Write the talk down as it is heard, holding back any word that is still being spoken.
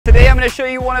gonna show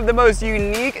you one of the most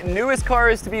unique, newest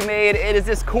cars to be made. It is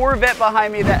this Corvette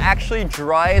behind me that actually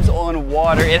drives on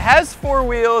water. It has 4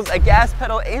 wheels, a gas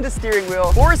pedal, and a steering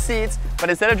wheel, 4 seats,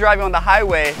 but instead of driving on the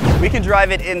highway, we can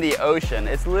drive it in the ocean.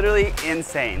 It's literally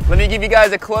insane. Let me give you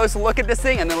guys a close look at this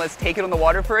thing, and then let's take it on the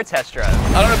water for a test drive.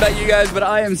 I don't know about you guys, but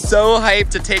I am so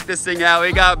hyped to take this thing out.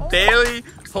 We got Bailey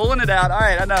pulling it out. All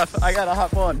right, enough. I gotta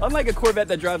hop on. Unlike a Corvette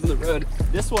that drives on the road,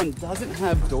 this one doesn't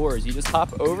have doors. You just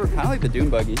hop over, kind of like the dune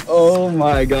buggy. Oh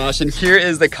my gosh, and here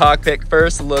is the cockpit.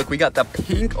 First look, we got the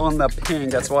pink on the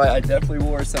pink. That's why I definitely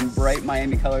wore some bright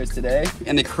Miami colors today.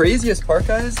 And the craziest part,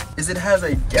 guys, is it has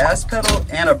a gas pedal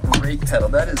and a brake pedal.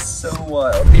 That is so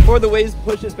wild. Before the waves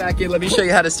push us back in, let me show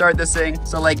you how to start this thing.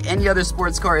 So like any other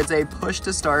sports car, it's a push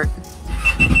to start.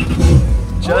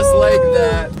 Just like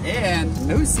that, and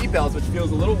no seatbelts, which feels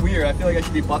a little weird. I feel like I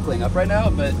should be buckling up right now,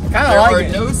 but there are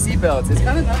no seatbelts. It's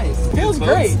kind of nice. Feels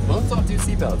great. Boats don't do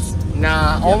seatbelts.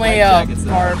 Nah, only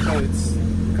car boats.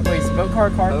 Wait, boat car?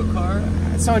 Boat car?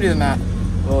 Someone do the math.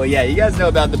 Well, yeah, you guys know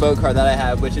about the boat car that I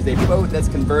have, which is a boat that's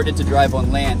converted to drive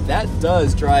on land. That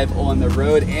does drive on the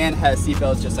road and has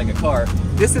seatbelts just like a car.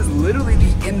 This is literally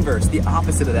the inverse, the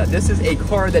opposite of that. This is a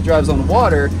car that drives on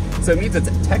water, so it means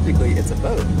technically it's a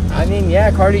boat. I mean, yeah,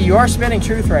 Cardi, you are spitting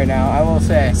truth right now, I will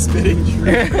say. Spitting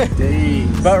truth. Days.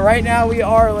 But right now we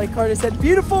are, like Cardi said,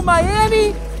 beautiful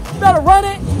Miami. We gotta run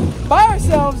it by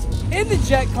ourselves in the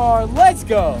jet car. Let's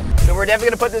go. So we're definitely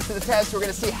gonna put this to the test. We're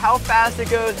gonna see how fast it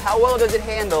goes, how well does it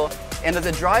handle, and does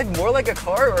it drive more like a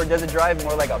car or does it drive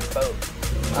more like a boat?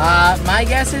 My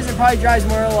guess is it probably drives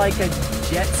more like a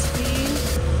jet ski,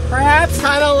 perhaps.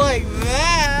 Kind of like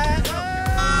that.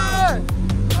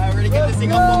 All right, we're gonna get this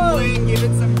thing up on wing, give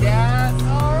it some gas.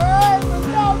 All right, let's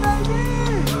go, baby.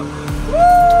 Woo!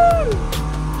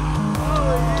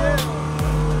 Oh yeah.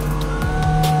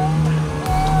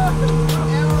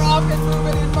 And rocket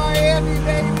moving in Miami,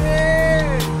 baby.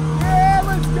 Yeah,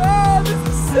 let's go. This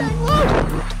is sick. Look.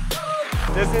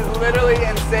 This is literally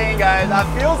insane, guys. It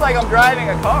feels like I'm driving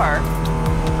a car.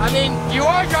 I mean, you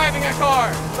are driving a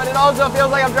car. But it also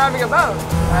feels like I'm driving a boat.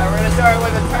 All right, we're gonna start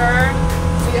with a turn,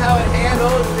 see how it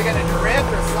handles. Is it gonna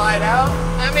drift or slide out?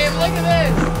 I mean, look at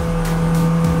this.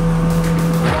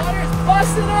 The water's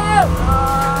busting up.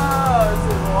 Oh, this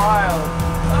is wild.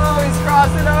 Oh, he's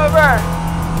crossing over.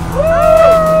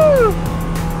 Woo!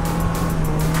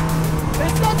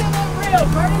 This doesn't look real.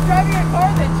 Cardi's driving a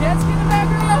car with a jet ski in the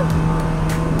background.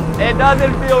 It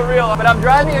doesn't feel real, but I'm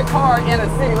driving a car in a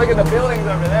city. Look at the buildings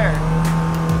over there.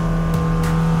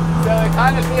 So it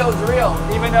kind of feels real,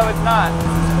 even though it's not.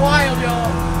 This is wild,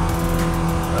 y'all.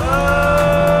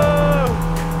 Oh!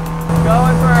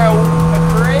 Going for a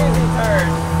crazy turn.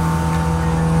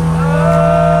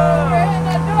 Oh! We're in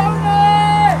the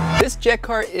donut! This jet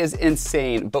car is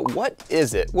insane, but what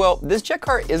is it? Well, this jet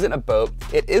car isn't a boat.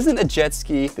 It isn't a jet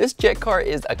ski. This jet car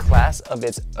is a class of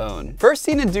its own. First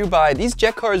seen in Dubai, these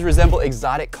jet cars resemble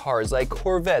exotic cars like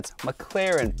Corvettes,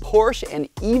 McLaren, Porsche, and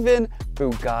even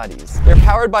Bugattis. They're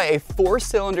powered by a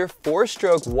 4-cylinder,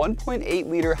 4-stroke,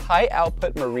 1.8-liter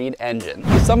high-output marine engine,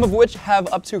 some of which have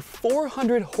up to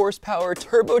 400 horsepower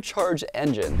turbocharged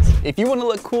engines. If you want to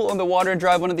look cool on the water and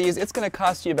drive one of these, it's going to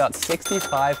cost you about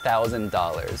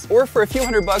 $65,000. Or for a few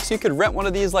 $100, you could rent one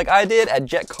of these like I did at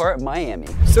Jet Car at Miami.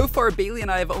 So far, Bailey and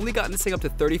I have only gotten this thing up to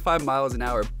 35 miles an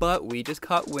hour, but we just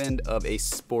caught wind of a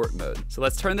sport mode. So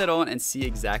let's turn that on and see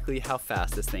exactly how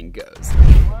fast this thing goes.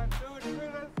 1, 2, 3,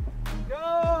 go!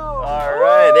 All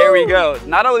right, there we go.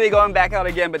 Not only are we going back out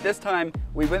again, but this time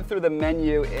we went through the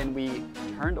menu and we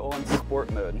turned on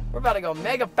sport mode. We're about to go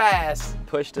mega fast.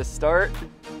 Push to start.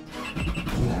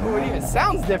 Ooh, it even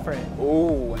sounds different.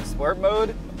 Ooh, in sport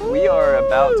mode, we are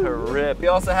about to rip. We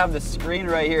also have the screen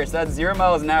right here, so that's 0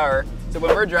 miles an hour. So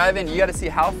when we're driving, you gotta see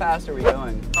how fast are we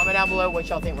going. Comment down below what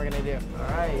y'all think we're gonna do. All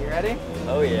right, you ready?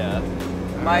 Oh yeah.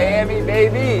 Miami,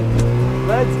 baby.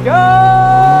 Let's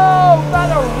go! We're about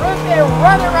to rip and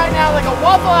run it right now like a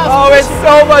Waffle House. Oh, it's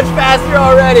so much faster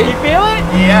already. You feel it?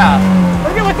 Yeah.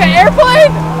 We're gonna look at the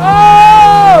airplane.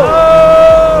 Oh!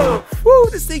 Woo,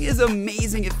 this thing is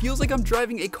amazing. It feels like I'm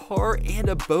driving a car and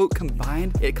a boat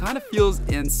combined. It kind of feels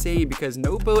insane because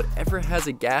no boat ever has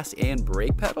a gas and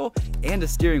brake pedal and a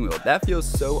steering wheel. That feels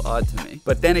so odd to me.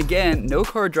 But then again, no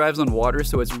car drives on water,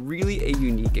 so it's really a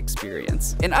unique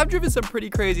experience. And I've driven some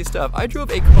pretty crazy stuff. I drove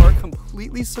a car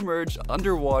completely submerged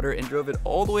underwater and drove it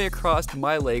all the way across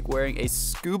my lake wearing a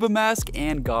scuba mask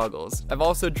and goggles. I've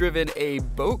also driven a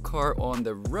boat car on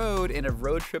the road in a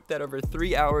road trip that over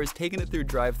 3 hours, taken it through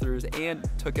drive-thrus and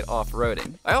and took it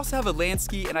off-roading. I also have a land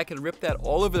ski and I can rip that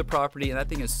all over the property and that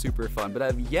thing is super fun, but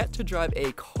I've yet to drive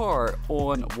a car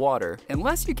on water,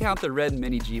 unless you count the red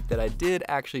mini Jeep that I did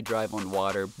actually drive on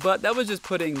water, but that was just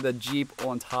putting the Jeep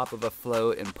on top of a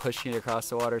float and pushing it across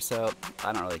the water, so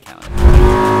I don't really count it.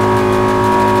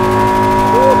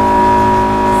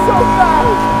 So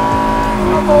fast!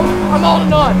 I'm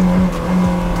holding on.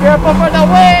 Careful for the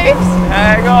waves!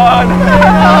 Hang on!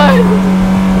 Hang on!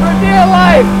 For dear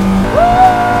life!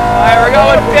 Alright, we're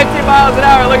going 50 miles an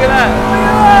hour, look at that! Look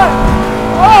at that!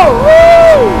 Oh,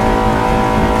 woo!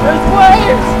 There's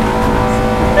waves!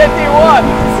 51!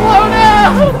 Slow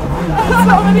down! There's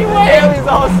so many waves! Haley's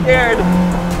all scared.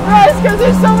 Guys, because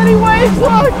there's so many waves,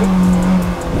 look!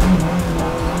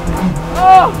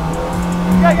 Oh!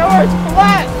 You gotta go where it's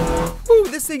flat! Ooh,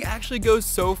 this thing actually goes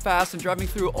so fast, and driving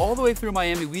through all the way through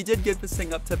Miami, we did get this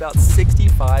thing up to about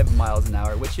 65 miles an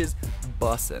hour, which is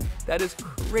bussin'. That is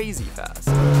crazy fast.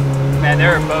 Man,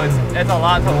 there are boats. It's a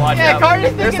lot to watch out.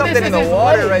 Carter's There's thinking something in this the is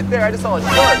water late. right there. I just saw a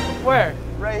shark. Where?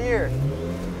 Right here.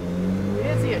 We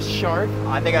didn't see a shark.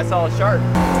 I think I saw a shark.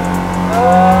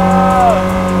 Oh!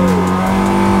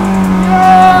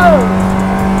 Yo!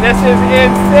 This is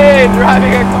insane,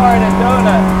 driving a car in a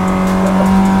donut.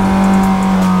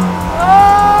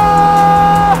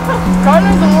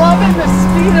 Carter's loving the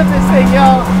speed of this thing,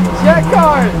 yo. Jet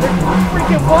cars, they're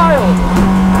freaking wild.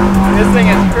 This thing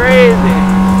is crazy.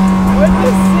 With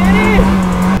the city?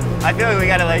 I feel like we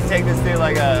gotta like take this thing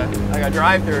like a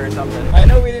drive-through or something. I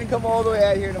know we didn't come all the way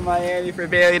out here to Miami for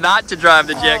Bailey not to drive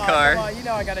the jet car. Come on, you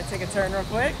know I gotta take a turn real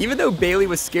quick. Even though Bailey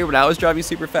was scared when I was driving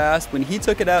super fast, when he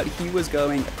took it out, he was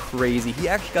going crazy. He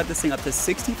actually got this thing up to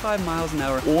 65 miles an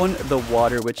hour on the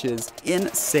water, which is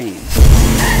insane.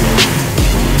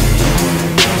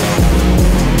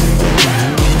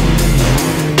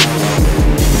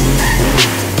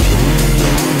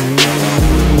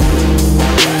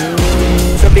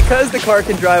 Because the car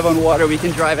can drive on water, we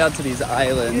can drive out to these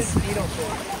islands.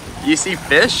 You see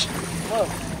fish? Look.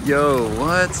 Yo,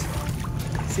 what?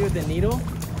 See with the needle?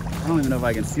 I don't even know if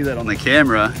I can see that on the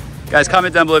camera. Guys,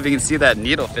 comment down below if you can see that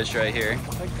needlefish right here.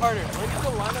 Like Carter, look at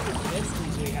the lineup of jet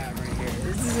skis we have right here.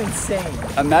 This is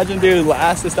insane. Imagine dude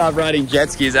last to stop riding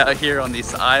jet skis out here on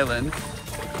this island.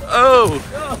 Oh!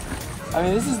 I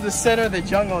mean, this is the center of the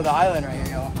jungle of the island right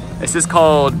here, yo. This is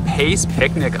called Pace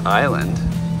Picnic Island.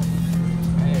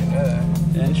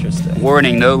 Interesting.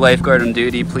 Warning, no lifeguard on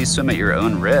duty. Please swim at your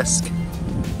own risk.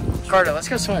 Carter, let's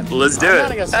go swim. Let's do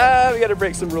it. Go swim. We gotta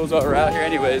break some rules while we're out here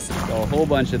anyways. Got a whole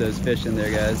bunch of those fish in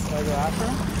there, guys. Can I go after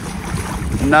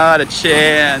him? Not a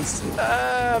chance.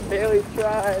 Bailey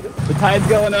tried. The tide's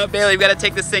going up. Bailey, we gotta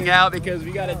take this thing out because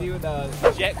we gotta do the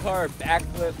jet car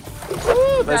backflip.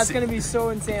 Ooh, that's gonna be so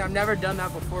insane. I've never done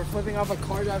that before. Flipping off a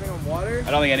car driving on water.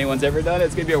 I don't think anyone's ever done it.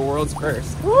 It's gonna be a world's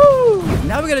first. Woo!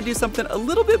 Now we gotta do something a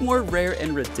little bit more rare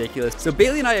and ridiculous. So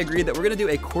Bailey and I agreed that we're gonna do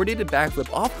a coordinated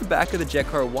backflip off the back of the jet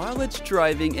car while it's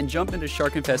driving and jump into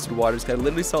shark-infested waters. I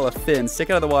literally saw a fin stick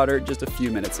out of the water just a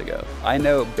few minutes ago. I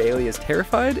know Bailey is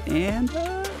terrified, and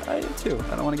I am too.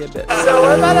 I don't want to get bit. So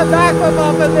we're about to backflip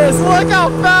off of this. Look how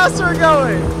fast we're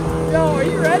going. Yo, are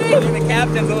you ready? I think the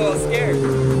captain's a little scared.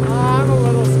 I'm a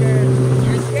little scared.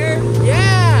 You're scared?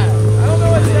 Yeah. I don't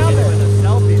know what's down there. With a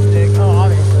selfie stick. Oh,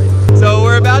 obviously. So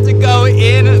we're about to go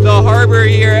in the harbor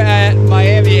here at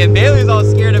Miami, and Bailey's all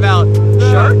scared about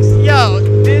sharks. Yo,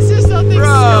 this is something Bro.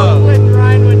 Scoop and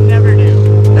Ryan would never do.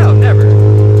 No, never.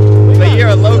 But you're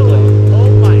a local. Oh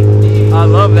my god. I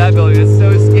love that building. It's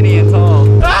so skinny and tall.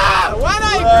 Ah! Why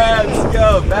not? Let's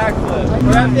go, backflip.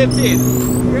 We're at 15.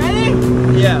 You ready?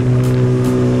 Yeah.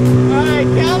 Alright,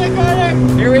 count it, Carter.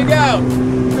 Here we go.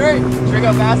 3. Should we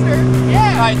go faster?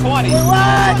 Yeah. Alright, 20.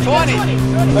 What? 20. 20.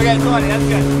 Okay, 20. That's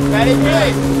good. Ready? 3,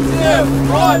 2,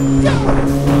 1, go.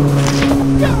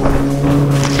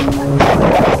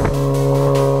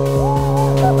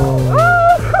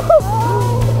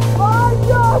 My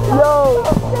God. Yo,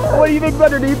 what do you think's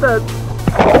underneath us?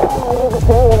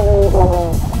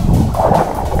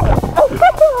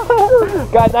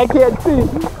 Guys, I can't see. I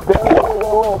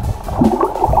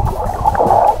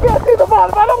can't see the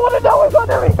bottom. I don't want to know what's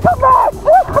under me. Come back.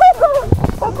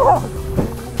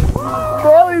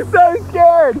 Bailey's so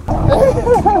scared.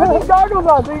 Put these goggles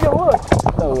on so you can look.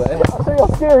 No way. I'll show you how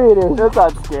scary it is. That's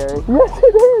not scary. Yes,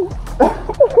 it is.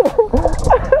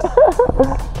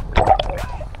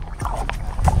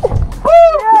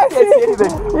 Can't see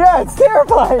anything. Yeah, it's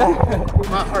terrifying.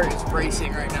 My heart is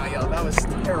racing right now, yo. That was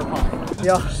terrifying.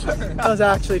 Yo, that was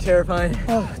actually terrifying.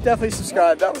 Oh, definitely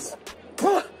subscribe. That was...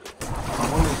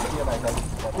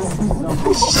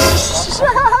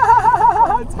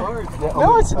 It's hard.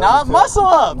 No, it's not. Muscle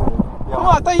up. Come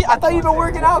on, I thought you've been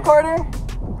working out, Carter.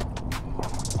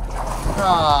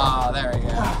 Oh, there we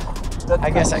go. I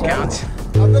guess that counts.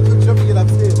 I'm not even jumping it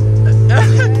upstairs.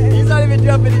 He's not even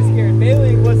jumping, he's scared.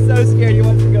 Bailey was so scared he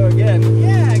wants to go again.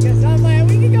 Yeah, because I'm like,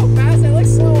 we can go fast. It looks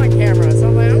slow on camera, so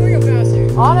I'm like, I'm gonna go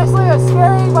faster. Honestly, it's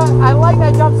scary, but I like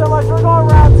that jump so much. We're going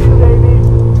round 2, baby.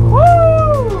 Woo!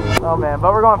 Oh man,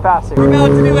 but we're going faster. We're about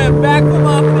to do a backflip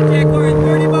off of the jet car at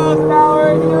 30 miles an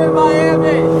hour here in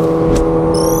Miami.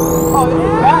 Oh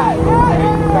yeah, yeah.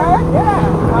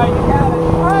 All right, you got it.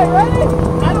 All right, ready?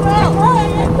 I don't know. All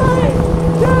right, get 3,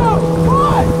 2,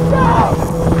 1, go!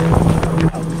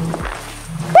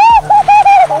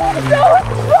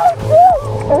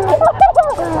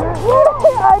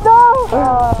 I know!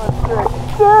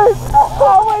 Dude,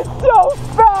 that was so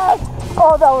fast!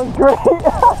 Oh, that was great!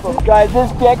 Guys,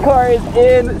 this jet car is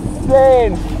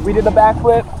insane. We did the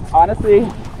backflip. Honestly,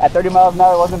 at 30 miles an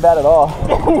hour, it wasn't bad at all.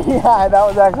 Yeah, that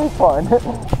was actually fun.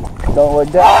 Don't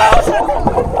look down.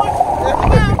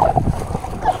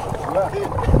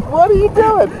 What are you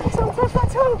doing? Someone touched my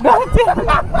toe. No,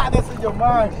 That's in your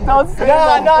mind.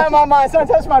 not in my mind. Someone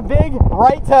touched my big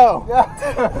right toe.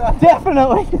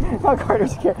 Definitely. Oh,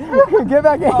 Carter's scared. Get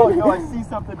back in. Oh, no, I see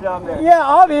something down there. Yeah,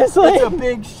 obviously. It's a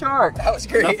big shark. That was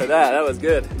great. Enough of that. That was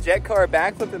good. Jet car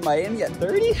backflip in Miami at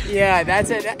 30? Yeah, that's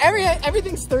it.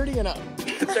 Everything's 30 and up.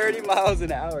 30 miles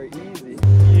an hour, easy.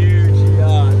 Huge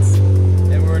yachts.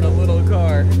 And we're in a little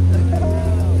car.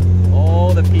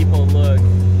 All the people look.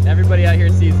 Everybody out here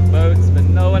sees boats, but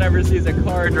no one ever sees a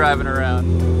car driving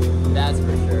around. That's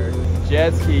for sure.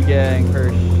 Jet ski gang,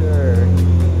 for sure.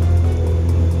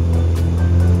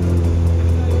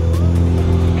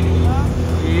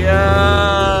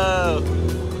 Yo!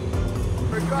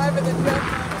 We're driving the jet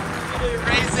car. We're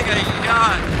racing a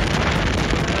yacht.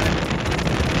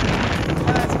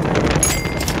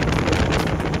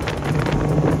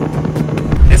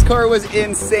 This car was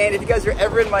insane. If you guys are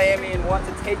ever in Miami and want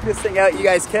to take this thing out, you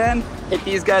guys can. Hit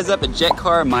these guys up at Jet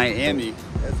Car Miami.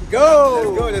 Let's go.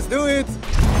 Let's go. Let's do it.